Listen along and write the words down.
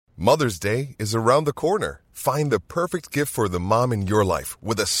Mother's Day is around the corner. Find the perfect gift for the mom in your life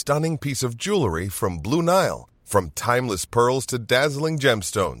with a stunning piece of jewelry from Blue Nile. From timeless pearls to dazzling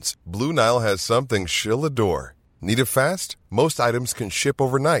gemstones, Blue Nile has something she'll adore. Need it fast? Most items can ship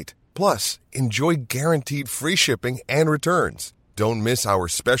overnight. Plus, enjoy guaranteed free shipping and returns. Don't miss our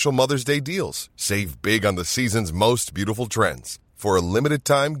special Mother's Day deals. Save big on the season's most beautiful trends. For a limited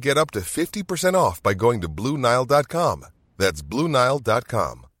time, get up to 50% off by going to BlueNile.com. That's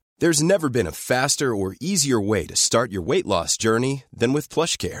BlueNile.com. There's never been a faster or easier way to start your weight loss journey than with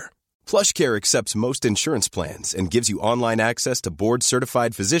PlushCare. PlushCare accepts most insurance plans and gives you online access to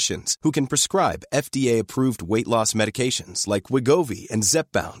board-certified physicians who can prescribe FDA-approved weight loss medications like Wegovy and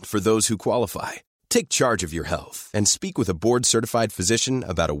Zepbound for those who qualify. Take charge of your health and speak with a board-certified physician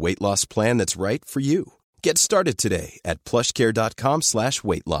about a weight loss plan that's right for you. Get started today at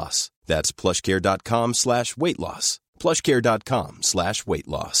plushcare.com/weight loss. That's plushcare.com/weight loss. plushcare.com/weight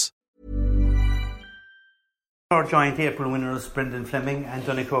loss. Our joint April winners, Brendan Fleming and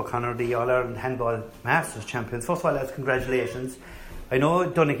Donnacha O'Connor, the All-Ireland Handball Masters champions. First of all, lads, congratulations. I know,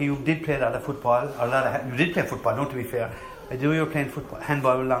 Donnacha, you did play a lot of football, you did play football, not to be fair. I know you were playing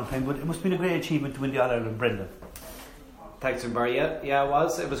handball a long time, but it must have been a great achievement to win the All-Ireland, Brendan. Thanks, Barry. Yeah,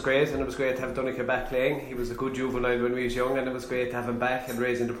 it was great, and it was great to have Donnacha back playing. He was a good juvenile when we was young, and it was great to have him back and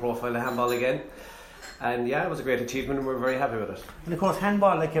raising the profile of handball again. And yeah, it was a great achievement and we're very happy with it. And of course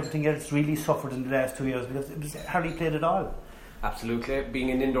handball, like everything else, really suffered in the last 2 years because it was hardly played at all. Absolutely.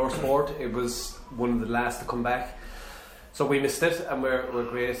 Being an indoor sport, it was one of the last to come back. So we missed it, and we're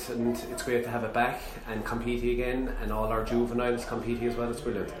great, and it's great to have it back and competing again, and all our juveniles competing as well. It's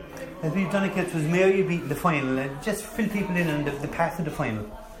brilliant. As we've done it, was Mary beating the final, and just fill people in on the path to the final.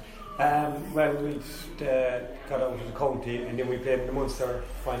 Well, we got out of the county, and then we played in the Munster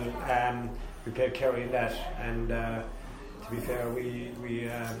final. We played Kerry in that, and to be fair, we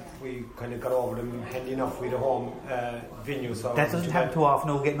kind of got over them handy enough with a home venue. So that doesn't happen too often.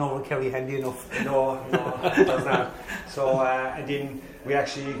 No, getting over Kerry handy enough. No, it does not. So and then we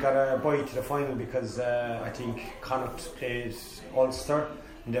actually got a bye to the final because I think Connacht played Ulster,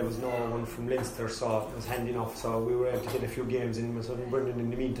 and there was no one from Leinster, so it was handy enough. So we were able to get a few games in myself and Brendan in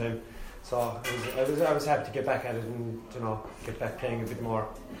the meantime. So I was happy to get back at it and get back playing a bit more.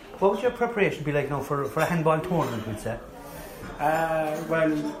 What would your preparation be like now for a handball tournament, we'd say?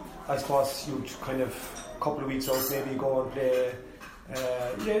 Well, I suppose you'd kind of a couple of weeks out maybe go and play.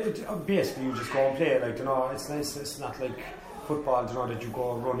 Basically you just go and play. It's nice. It's not like football, that you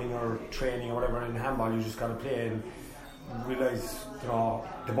go running or training or whatever. In handball, you just got to play and realise,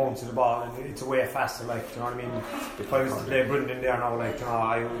 the bounce of the ball, and it's a way faster. Do you know what I mean? If I was to play Brendan there now,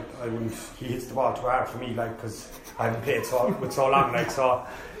 I wouldn't. He hits the ball too hard for me, because I haven't played so long.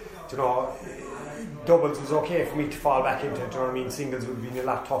 Doubles was okay for me to fall back into. Do you know what I mean? Singles would be a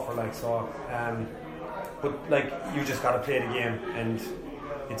lot tougher. But you just got to play the game, and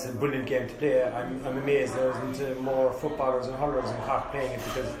it's a brilliant game to play. I'm amazed there isn't more footballers and hurlers in Cork playing it,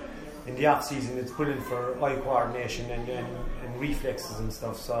 because in the off season it's brilliant for eye coordination and reflexes and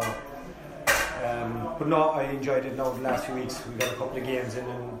stuff. So, but no, I enjoyed it now the last few weeks. We got a couple of games in,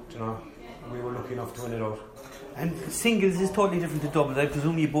 and we were lucky enough to win it out. And singles is totally different to doubles. I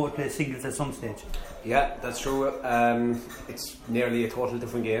presume you both play singles at some stage. Yeah, that's true. It's nearly a total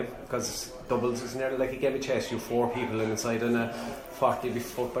different game, because doubles is nearly like a game of chess. You have 4 people inside in a 40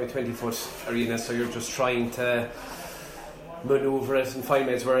 foot by 20 foot arena, so you're just trying to manoeuvre it and find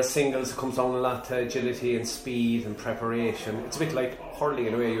ways, whereas singles comes down a lot to agility and speed and preparation. It's a bit like hurling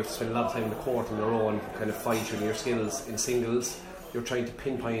in a way. You have to spend a lot of time in the court on your own, kind of fine-tuning your skills. In singles, you're trying to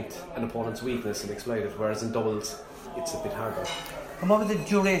pinpoint an opponent's weakness and exploit it, whereas in doubles it's a bit harder. And what was the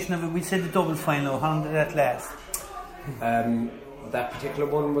duration of it? We said the doubles final, how long did that last? That particular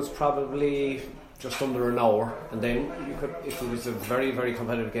one was probably just under an hour, and then you could, if it was a very, very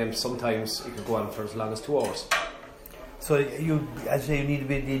competitive game, sometimes it could go on for as long as 2 hours. So you need a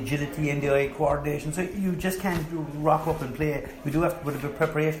bit of the agility and the eye coordination, so you just can't rock up and play. You do have to put a bit of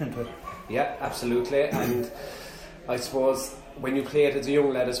preparation into it. Yeah, absolutely. And I suppose when you play it as a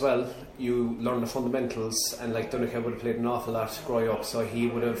young lad as well, you learn the fundamentals, and like Donnacha would have played an awful lot growing up, so he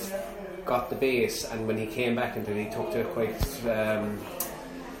would have got the base, and when he came back into it, he took to it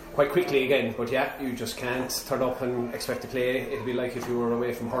quite quickly again. But yeah, you just can't turn up and expect to play. It'd be like if you were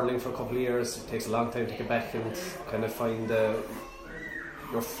away from hurling for a couple of years. It takes a long time to get back and kind of find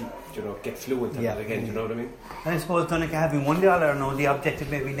get fluent in it again. You know what I mean? And I suppose Donnacha, having won the All-Ireland, the objective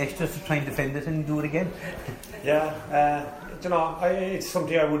maybe next year is to try and defend it and do it again. Yeah, it's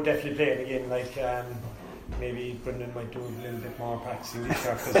something I would definitely play it again. Maybe Brendan might do a little bit more practicing this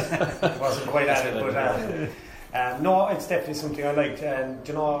year, because it wasn't quite at it. But No, it's definitely something I liked, and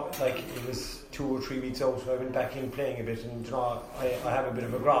you know, like it was 2 or 3 weeks out, so I went back in playing a bit, and you know, I have a bit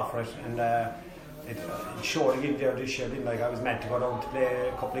of a graph for it, and it showed again there this year. Didn't like I was meant to go down to play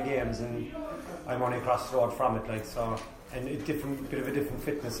a couple of games, and I'm only across the road from it, like so, and a bit of a different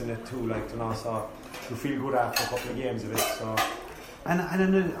fitness in it too, like you know, so you feel good after a couple of games of it, so. And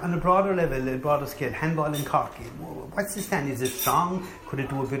on a broader level, a broader scale, handball in Cork, what's the stand? Is it strong? Could it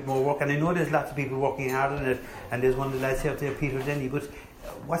do a bit more work? And I know there's lots of people working hard on it, and there's one of the lads out there, Peter Denny, but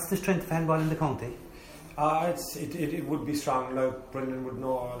what's the strength of handball in the county? It would be strong, like Brendan would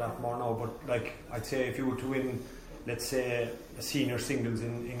know a lot more now, but like I'd say if you were to win, let's say, a senior singles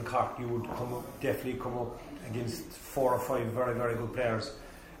in Cork, you would definitely come up against 4 or 5 very, very good players.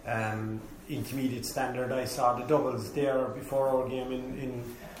 Intermediate standard, I saw the doubles there before our game in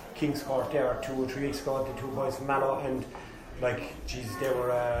King's Court there 2 or 3 weeks ago, the 2 boys from Mallow, and like geez, they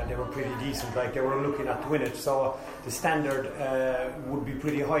were pretty decent, like they were looking at to win it, so the standard would be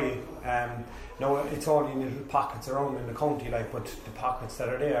pretty high. Now it's all in little pockets around in the county, like, but the pockets that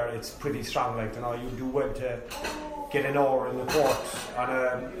are there, it's pretty strong, like you know, you do well to get an hour in the court on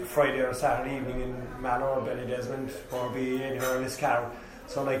a Friday or Saturday evening in Mallow or Ballydesmond or be anywhere in Liscar,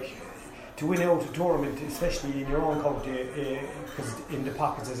 so like to win out a tournament, especially in your own county, because in the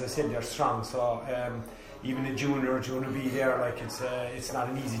pockets, as I said, they're strong. So even a junior B there, like it's not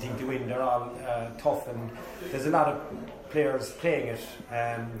an easy thing to win. They're all tough, and there's a lot of players playing it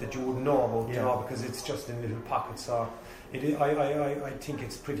that you wouldn't know about, you know, because it's just in little pockets. So I think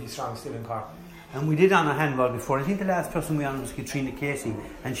it's pretty strong still in Cork. And we did honour handball before. I think the last person we honoured was Katrina Casey,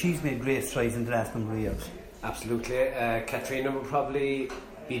 and she's made great strides in the last number of years. Absolutely. Katrina would probably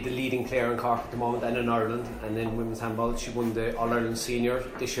be the leading player in Cork at the moment and in Ireland, and in women's handball she won the All-Ireland Senior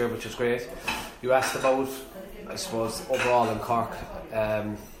this year, which was great. You asked about, I suppose, overall in Cork,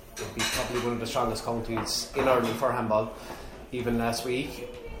 it would be probably one of the strongest counties in Ireland for handball. Even last week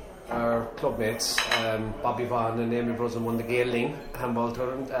our club mates, Bobby Vaughan and Amy Brosnan, won the Gael Ling handball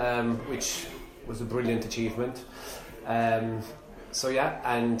tournament, which was a brilliant achievement. So yeah,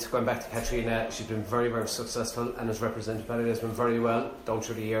 and going back to Katrina, she's been very, very successful and has represented Ballydesmond very well down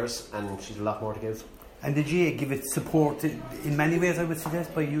through the years, and she's a lot more to give. And the GA give it support in many ways, I would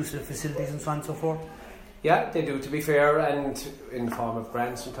suggest, by use of the facilities and so on and so forth? Yeah, they do, to be fair, and in the form of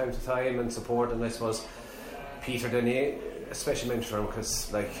grants from time to time and support. And I suppose Peter Denny, a special mention for him,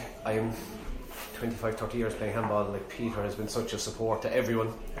 because like I am 25-30 years playing handball, like Peter has been such a support to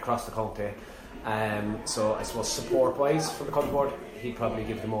everyone across the county. So I suppose support wise for the country board, he'd probably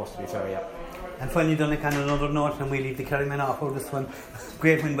give the most, to be fair, yeah. And finally, Donnick, on another note, and we leave the Kerrymen off of this one,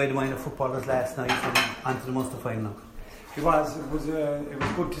 great win by the Minor footballers last night and onto the Munster final. It was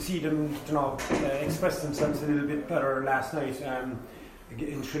good to see them, you know, express themselves a little bit better last night.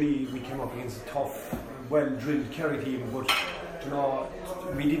 In Tralee we came up against a tough, well drilled Kerry team, but you know,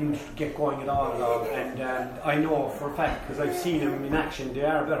 we didn't get going at all, and I know for a fact, because I've seen them in action, they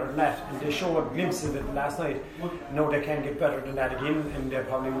are better than that, and they showed a glimpse of it last night. Now they can get better than that again, and they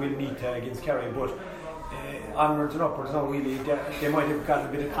probably will meet against Kerry, but onwards and upwards now, really. They might have got a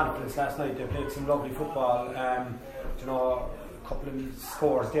bit of confidence last night. They played some lovely football, you know, a couple of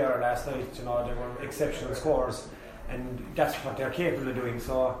scores there last night, you know, they were exceptional scores, and that's what they're capable of doing.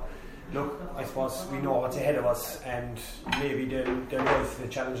 So look, I suppose we know what's ahead of us, and maybe they'll rise to the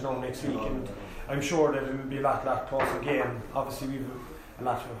challenge now next week, and I'm sure that it will be a lot closer game. Obviously we've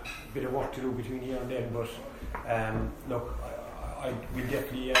a bit of work to do between here and then, but look, we'll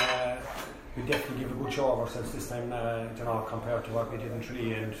definitely give a good show of ourselves this time, you know, compared to what we did in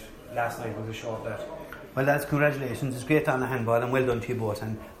Tralee, and last night was a show of that. Well, lads, congratulations. It's great on the handball, and well done to you both,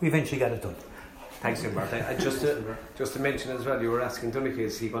 and we eventually got it done. Thanks, Martin. And just to mention as well, you were asking Donnick,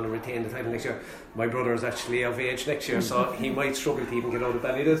 is he going to retain the title next year? My brother is actually of age next year, so he might struggle to even get out of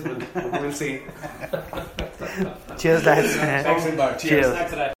Ballydesmond, but we'll see. Cheers, lads. Thanks, Martin. Cheers. Thanks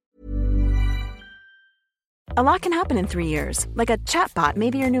for that. A lot can happen in 3 years, like a chatbot may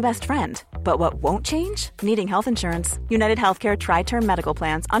be your new best friend. But what won't change? Needing health insurance. United Healthcare Tri-Term Medical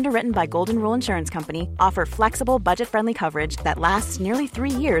Plans, underwritten by Golden Rule Insurance Company, offer flexible, budget-friendly coverage that lasts nearly 3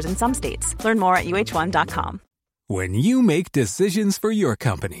 years in some states. Learn more at uh1.com. When you make decisions for your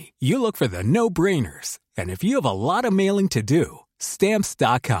company, you look for the no-brainers. And if you have a lot of mailing to do,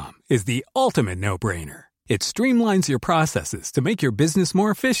 Stamps.com is the ultimate no-brainer. It streamlines your processes to make your business more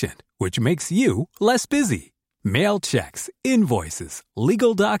efficient, which makes you less busy. Mail checks, invoices,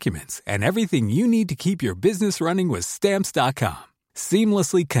 legal documents, and everything you need to keep your business running with Stamps.com.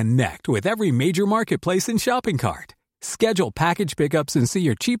 Seamlessly connect with every major marketplace and shopping cart. Schedule package pickups and see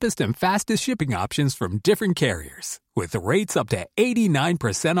your cheapest and fastest shipping options from different carriers, with rates up to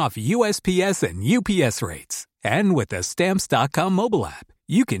 89% off USPS and UPS rates. And with the Stamps.com mobile app,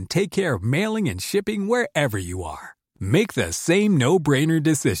 you can take care of mailing and shipping wherever you are. Make the same no-brainer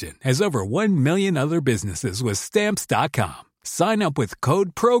decision as over 1 million other businesses with Stamps.com. Sign up with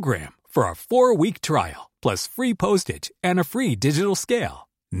code PROGRAM for a 4-week trial, plus free postage and a free digital scale.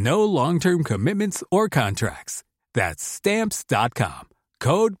 No long-term commitments or contracts. That's Stamps.com.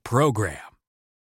 Code PROGRAM.